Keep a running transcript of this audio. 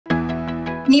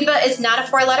NEPA is not a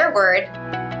four-letter word.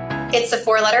 It's a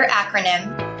four-letter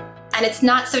acronym, and it's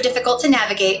not so difficult to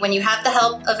navigate when you have the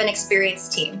help of an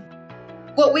experienced team.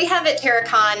 What we have at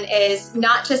Terracon is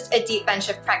not just a deep bench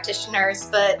of practitioners,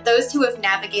 but those who have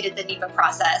navigated the NEPA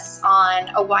process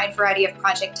on a wide variety of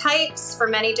project types for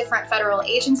many different federal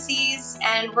agencies,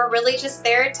 and we're really just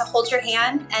there to hold your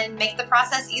hand and make the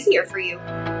process easier for you.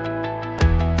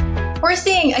 We're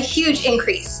seeing a huge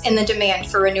increase in the demand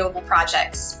for renewable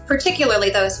projects,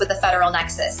 particularly those with a federal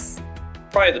nexus.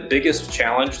 Probably the biggest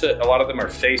challenge that a lot of them are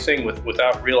facing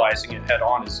without realizing it head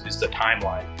on is the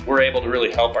timeline. We're able to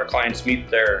really help our clients meet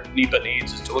their NEPA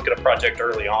needs is to look at a project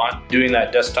early on, doing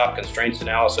that desktop constraints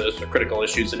analysis or critical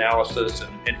issues analysis,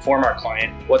 and inform our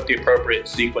client what the appropriate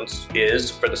sequence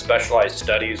is for the specialized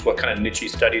studies, what kind of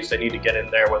niche studies they need to get in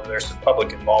there, whether there's some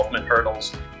public involvement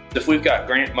hurdles. If we've got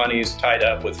grant monies tied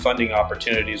up with funding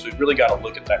opportunities, we've really got to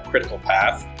look at that critical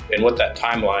path and what that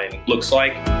timeline looks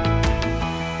like.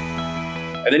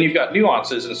 And then you've got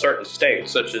nuances in certain states,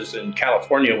 such as in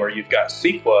California, where you've got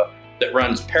CEQA that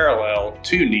runs parallel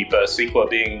to NEPA, CEQA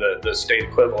being the state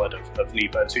equivalent of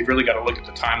NEPA. And so you've really got to look at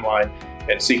the timeline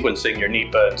and sequencing your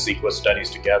NEPA and CEQA studies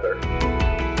together.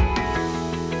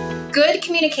 Good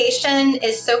communication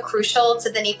is so crucial to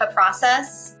the NEPA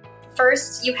process.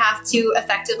 First, you have to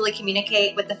effectively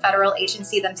communicate with the federal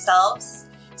agency themselves.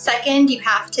 Second, you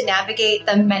have to navigate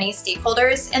the many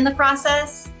stakeholders in the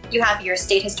process. You have your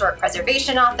State Historic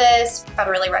Preservation Office,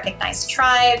 federally recognized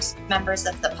tribes, members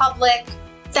of the public.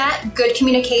 That good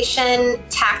communication,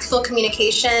 tactful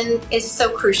communication is so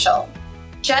crucial.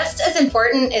 Just as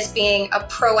important is being a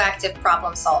proactive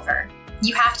problem solver.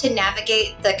 You have to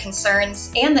navigate the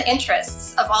concerns and the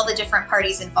interests of all the different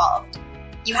parties involved.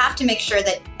 You have to make sure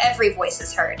that every voice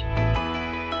is heard.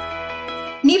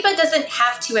 NEPA doesn't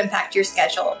have to impact your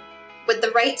schedule. With the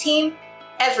right team,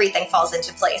 everything falls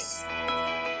into place.